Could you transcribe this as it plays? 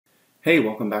Hey,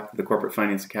 welcome back to the Corporate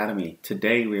Finance Academy.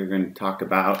 Today we are going to talk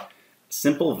about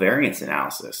simple variance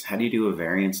analysis. How do you do a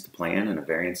variance to plan and a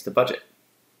variance to budget?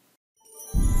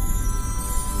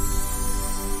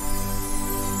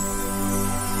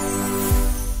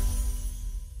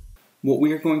 What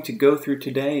we are going to go through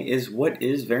today is what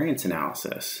is variance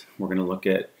analysis. We're going to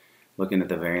looking at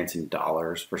the variance in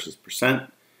dollars versus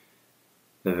percent,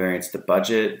 the variance to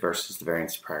budget versus the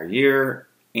variance to prior year,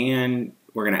 and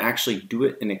we're going to actually do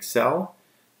it in Excel,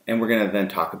 and we're going to then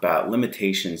talk about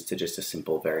limitations to just a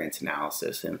simple variance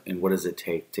analysis and what does it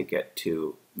take to get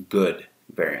to good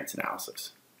variance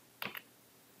analysis.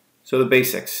 So the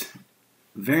basics.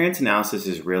 Variance analysis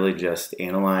is really just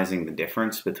analyzing the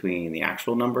difference between the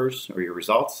actual numbers or your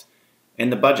results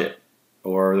and the budget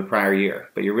or the prior year,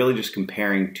 but you're really just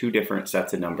comparing two different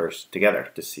sets of numbers together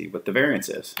to see what the variance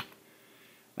is.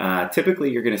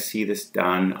 Typically, you're going to see this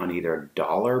done on either a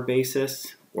dollar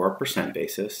basis or a percent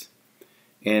basis.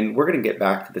 And we're going to get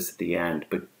back to this at the end,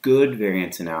 but good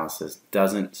variance analysis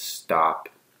doesn't stop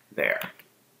there.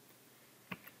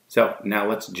 So now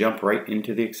let's jump right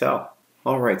into the Excel.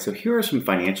 All right, so here are some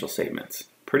financial statements.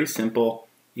 Pretty simple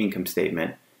income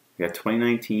statement. We got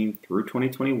 2019 through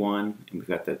 2021, and we've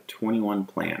got the 21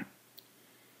 plan.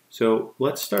 So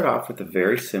let's start off with a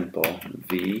very simple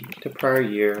V to prior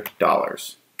year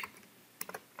dollars.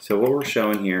 So what we're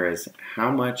showing here is how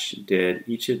much did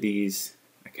each of these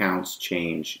accounts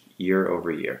change year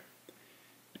over year.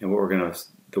 And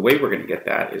the way we're going to get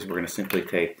that is we're going to simply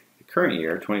take the current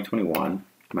year, 2021,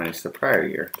 minus the prior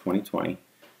year, 2020. And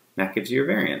that gives you your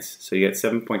variance. So you get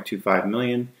 7.25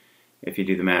 million. If you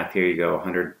do the math here, you go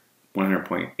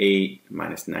 100.8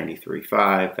 minus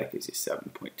 93.5. That gives you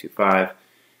 7.25.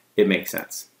 It makes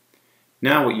sense.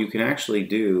 Now what you can actually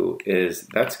do is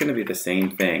that's going to be the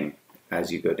same thing as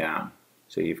you go down.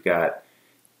 So you've got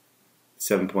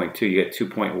 7.2, you get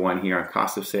 2.1 here on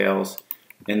cost of sales.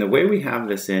 And the way we have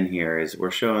this in here is we're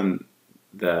showing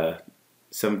the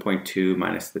 7.2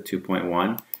 minus the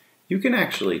 2.1. You can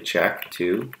actually check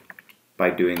too by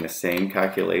doing the same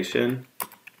calculation,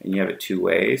 and you have it two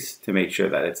ways to make sure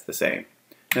that it's the same.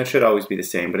 That should always be the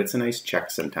same, but it's a nice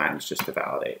check sometimes just to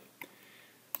validate.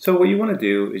 So what you want to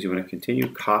do is you want to continue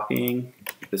copying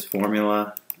this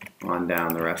formula on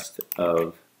down the rest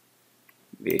of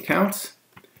the accounts.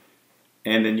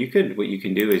 And then what you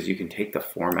can do is you can take the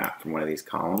format from one of these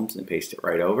columns and paste it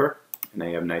right over, and now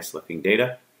you have nice looking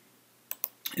data.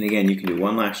 And again, you can do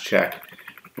one last check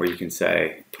where you can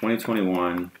say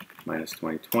 2021 minus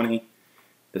 2020,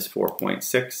 this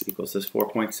 4.6 equals this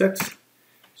 4.6.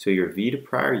 So your V to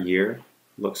prior year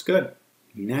looks good.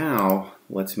 Now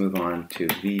let's move on to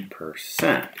V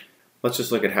percent. Let's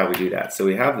just look at how we do that. So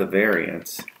we have the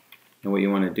variance, and what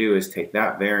you want to do is take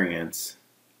that variance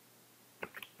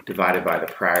divided by the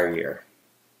prior year.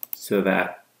 So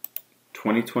that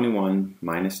 2021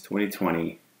 minus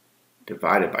 2020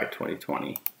 divided by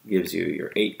 2020 gives you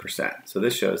your 8%. So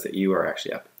this shows that you are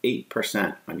actually up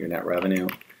 8% on your net revenue.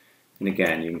 And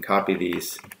again, you can copy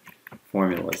these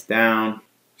formulas down.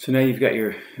 So now you've got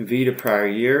your V to prior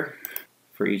year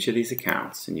for each of these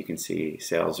accounts, and you can see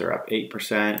sales are up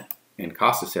 8% and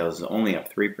cost of sales is only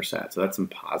up 3%. So that's some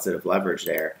positive leverage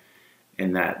there,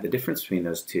 and that the difference between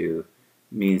those two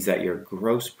means that your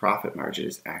gross profit margin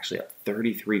is actually up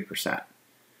 33%.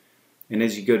 And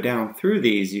as you go down through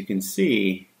these, you can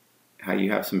see how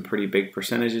you have some pretty big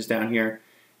percentages down here.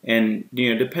 And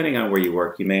depending on where you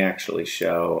work, you may actually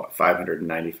show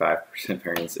 595%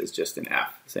 variance is just an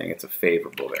F, saying it's a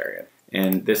favorable variance.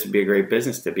 And this would be a great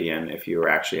business to be in if you were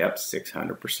actually up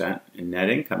 600% in net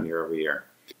income year over year.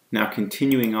 Now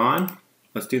continuing on,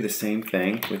 let's do the same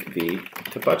thing with V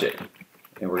to budget.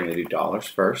 And we're going to do dollars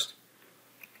first.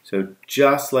 So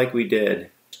just like we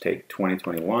did, take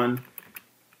 2021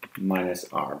 minus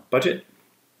our budget,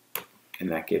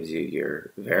 and that gives you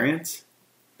your variance.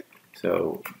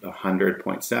 So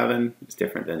 100.7 is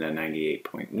different than the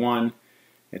 98.1.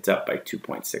 It's up by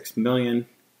 2.6 million,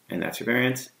 and that's your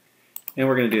variance. And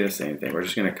we're going to do the same thing. We're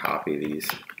just going to copy these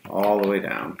all the way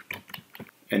down,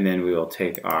 and then we will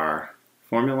take our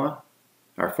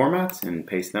formats, and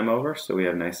paste them over so we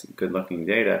have nice, good-looking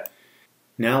data.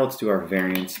 Now let's do our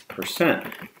variance percent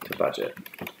to budget.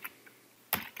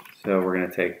 So we're going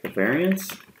to take the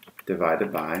variance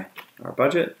divided by our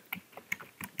budget,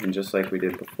 and just like we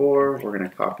did before, we're going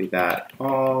to copy that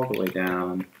all the way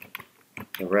down.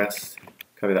 The rest,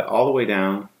 copy that all the way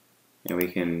down, and we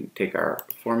can take our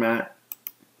format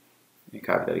and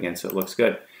copy that again so it looks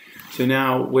good. So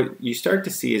now what you start to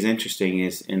see is interesting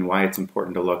is and why it's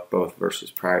important to look both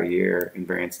versus prior year and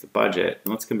variance to budget.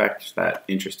 And let's come back to that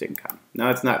interest income. Now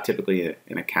it's not typically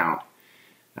an account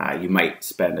you might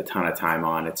spend a ton of time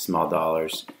on. It's small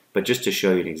dollars. But just to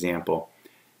show you an example,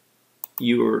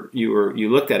 you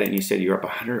looked at it and you said you're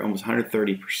up almost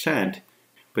 130%,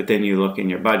 but then you look in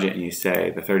your budget and you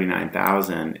say the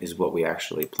 $39,000 is what we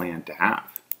actually plan to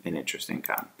have in interest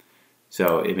income.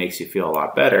 So it makes you feel a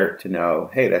lot better to know,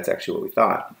 hey, that's actually what we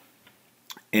thought.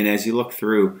 And as you look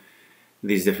through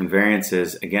these different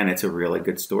variances, again, it's a really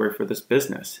good story for this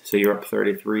business. So you're up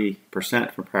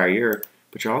 33% from prior year,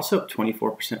 but you're also up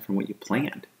 24% from what you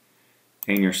planned.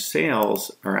 And your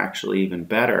sales are actually even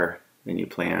better than you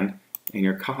planned, and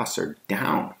your costs are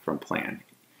down from plan.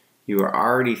 You were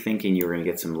already thinking you were going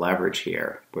to get some leverage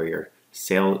here, where your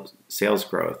sales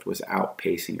growth was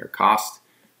outpacing your cost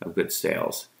of goods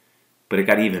sales, but it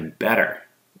got even better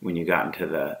when you got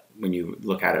into when you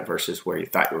look at it versus where you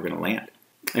thought you were going to land.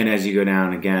 And as you go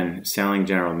down, again, selling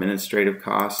general administrative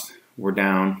costs were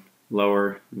down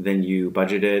lower than you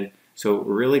budgeted. So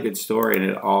really good story, and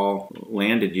it all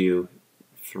landed you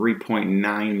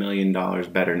 $3.9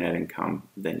 million better net income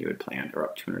than you had planned, or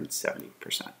up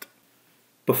 270%.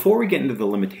 Before we get into the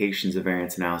limitations of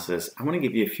variance analysis, I want to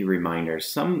give you a few reminders.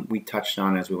 Some we touched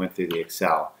on as we went through the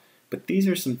Excel, but these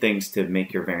are some things to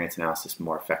make your variance analysis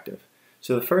more effective.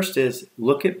 So the first is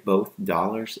look at both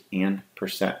dollars and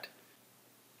percent.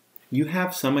 You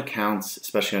have some accounts,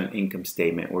 especially on an income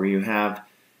statement, where you have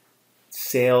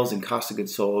sales and cost of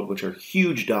goods sold, which are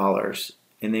huge dollars,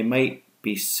 and they might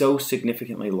be so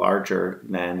significantly larger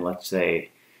than, let's say,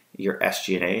 your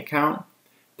SG&A account,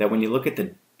 that when you look at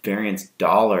the variance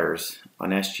dollars on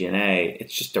SG&A,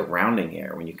 it's just a rounding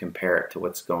error when you compare it to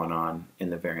what's going on in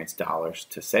the variance dollars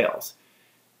to sales.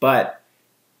 But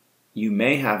you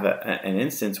may have an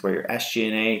instance where your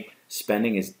SG&A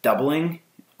spending is doubling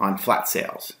on flat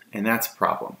sales, and that's a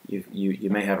problem. You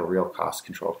may have a real cost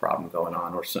control problem going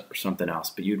on, or something else,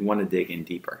 but you'd want to dig in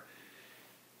deeper.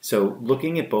 So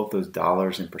looking at both those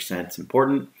dollars and percent is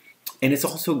important, and it's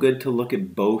also good to look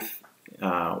at both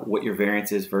what your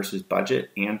variance is versus budget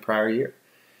and prior year.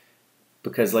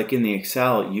 Because like in the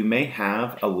Excel, you may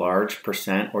have a large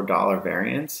percent or dollar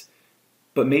variance,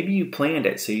 but maybe you planned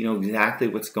it so you know exactly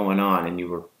what's going on, and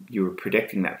you were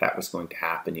predicting that was going to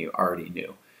happen. You already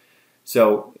knew.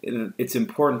 So it's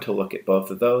important to look at both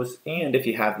of those, and if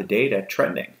you have the data,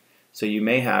 trending. So you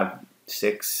may have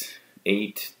 6,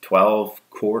 8, 12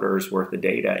 quarters worth of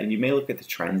data, and you may look at the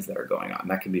trends that are going on.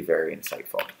 That can be very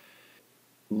insightful.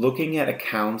 Looking at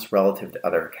accounts relative to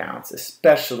other accounts,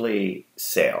 especially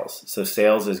sales. So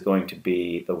sales is going to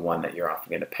be the one that you're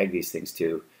often going to peg these things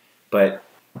to, but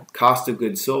cost of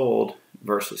goods sold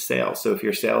versus sales. So if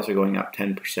your sales are going up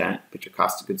 10%, but your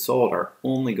cost of goods sold are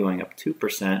only going up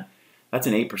 2%, that's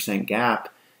an 8% gap,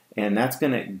 and that's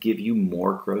going to give you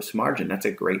more gross margin. That's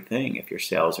a great thing if your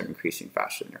sales are increasing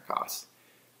faster than your costs.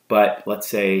 But let's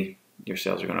say your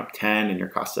sales are going up 10 and your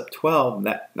costs up 12,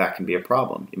 that can be a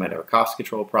problem. You might have a cost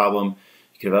control problem.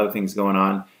 You could have other things going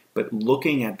on, but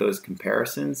looking at those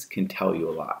comparisons can tell you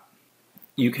a lot.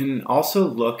 You can also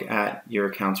look at your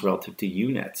accounts relative to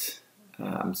units.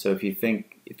 So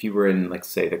if you were in, like,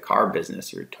 say, the car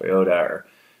business, or Toyota or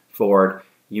Ford,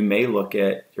 you may look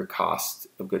at your cost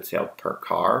of goods sold per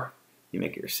car. You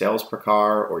make your sales per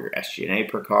car or your SG&A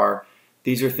per car.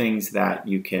 These are things that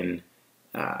you can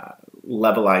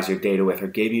levelize your data with, or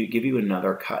give you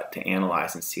another cut to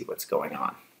analyze and see what's going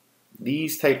on.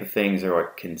 These type of things are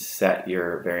what can set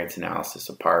your variance analysis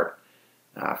apart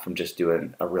from just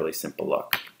doing a really simple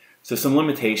look. So some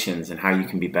limitations and how you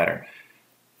can be better.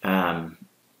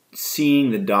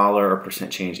 Seeing the dollar or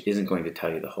percent change isn't going to tell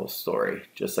you the whole story.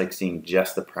 Just like seeing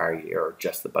just the prior year or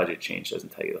just the budget change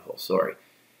doesn't tell you the whole story.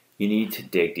 You need to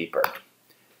dig deeper.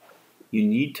 You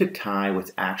need to tie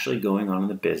what's actually going on in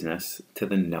the business to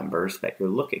the numbers that you're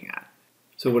looking at.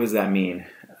 So what does that mean?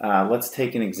 Let's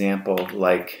take an example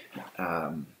like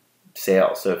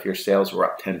sales. So if your sales were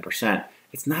up 10%,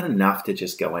 it's not enough to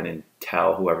just go in and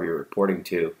tell whoever you're reporting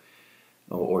to,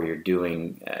 or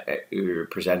you're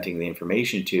presenting the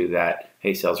information to, that,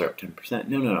 hey, sales are up 10%.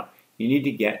 No. You need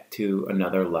to get to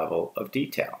another level of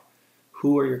detail.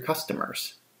 Who are your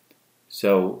customers?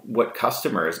 So what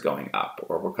customer is going up,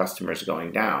 or what customer is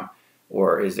going down?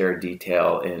 Or is there a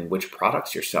detail in which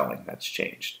products you're selling that's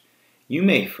changed? You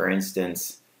may, for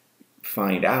instance,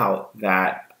 find out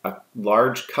that a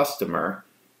large customer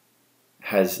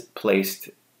has placed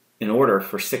an order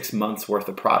for 6 months worth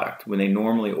of product when they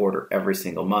normally order every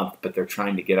single month, but they're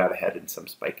trying to get out ahead in some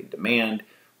spike in demand,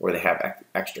 or they have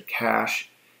extra cash.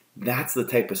 That's the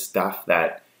type of stuff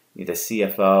that the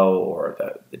CFO or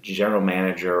the general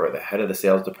manager or the head of the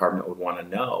sales department would want to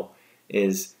know,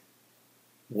 is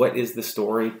what is the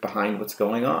story behind what's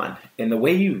going on? And the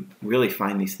way you really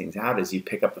find these things out is you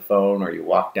pick up the phone or you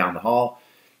walk down the hall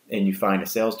and you find a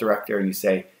sales director and you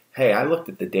say, hey, I looked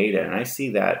at the data and I see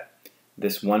that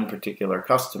this one particular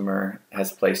customer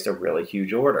has placed a really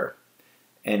huge order.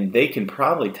 And they can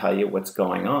probably tell you what's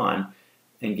going on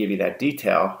and give you that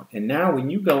detail. And now when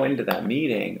you go into that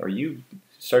meeting or you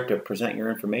start to present your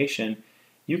information,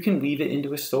 you can weave it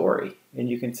into a story. And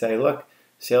you can say, look,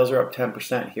 sales are up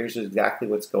 10%. Here's exactly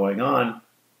what's going on.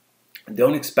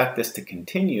 Don't expect this to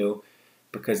continue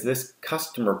because this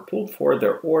customer pulled forward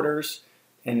their orders,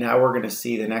 and now we're going to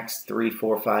see the next 3,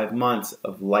 4, 5 months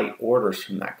of light orders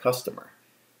from that customer.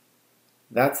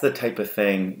 That's the type of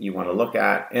thing you want to look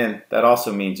at, and that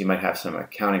also means you might have some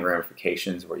accounting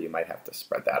ramifications where you might have to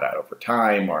spread that out over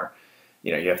time, or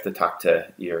you have to talk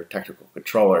to your technical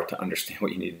controller to understand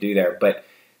what you need to do there. But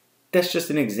that's just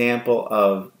an example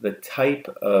of the type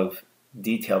of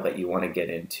detail that you want to get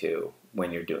into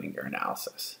when you're doing your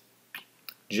analysis.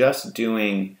 Just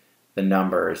doing the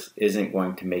numbers isn't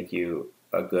going to make you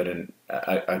a good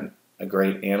and a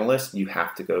great analyst. You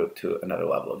have to go to another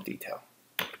level of detail.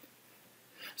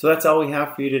 So that's all we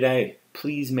have for you today.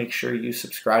 Please make sure you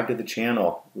subscribe to the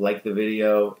channel, like the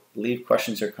video, leave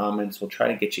questions or comments. We'll try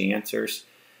to get you answers.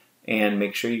 And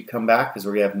make sure you come back because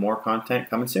we're going to have more content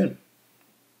coming soon.